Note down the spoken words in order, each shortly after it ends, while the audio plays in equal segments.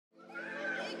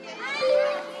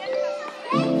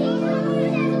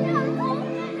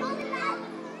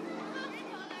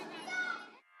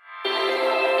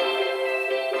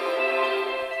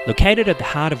Located at the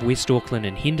heart of West Auckland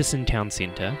in Henderson Town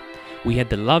Centre, we had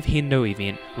the Love Hendo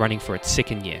event running for its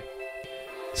second year.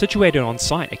 Situated on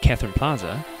site at Catherine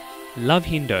Plaza, Love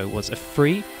Hendo was a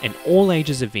free and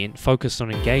all-ages event focused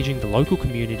on engaging the local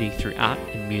community through art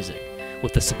and music.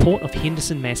 With the support of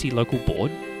Henderson Massey Local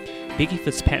Board, Becky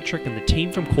Fitzpatrick and the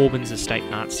team from Corbyn's Estate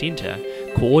Arts Centre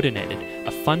coordinated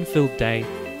a fun-filled day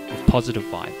with positive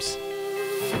vibes.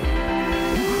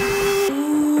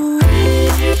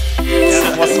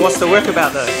 What's the work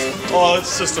about though? Oh,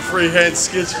 it's just a freehand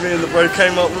sketch me and the bro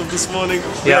came up with this morning.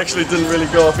 We Yep. actually didn't really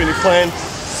go off any plan.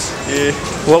 Yeah.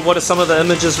 What do some of the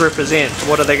images represent?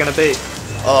 What are they going to be?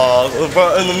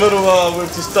 But in the middle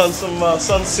we've just done some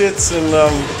sunsets and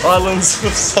islands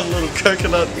with some little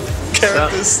coconut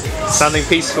characters. Something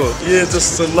peaceful. Yeah,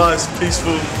 just a nice,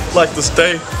 peaceful, like this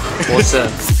day.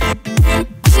 Awesome.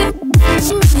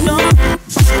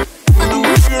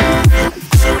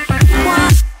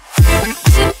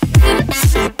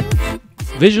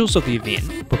 Visuals of the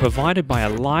event were provided by a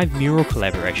live mural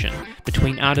collaboration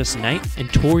between artists Nate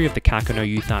and Tori of the Kakano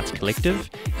Youth Arts Collective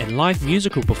and live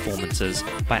musical performances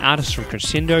by artists from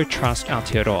Crescendo Trust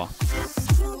Aotearoa.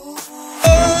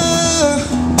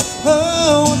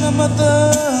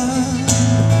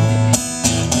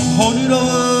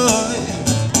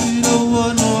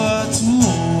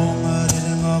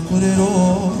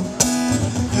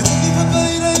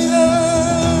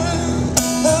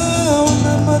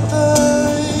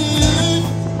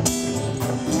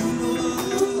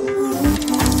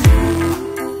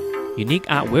 Unique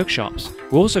art workshops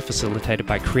were also facilitated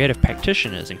by creative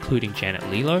practitioners including Janet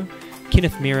Lilo,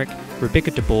 Kenneth Merrick,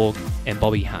 Rebecca DeBorg and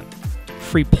Bobby Hunt.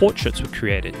 Free portraits were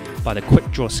created by the Quick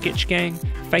Draw Sketch Gang,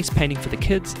 face painting for the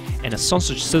kids and a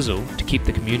sausage sizzle to keep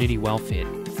the community well fed.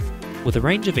 With a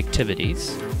range of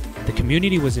activities, the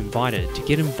community was invited to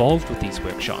get involved with these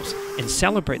workshops and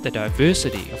celebrate the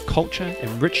diversity of culture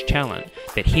and rich talent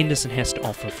that Henderson has to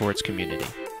offer for its community.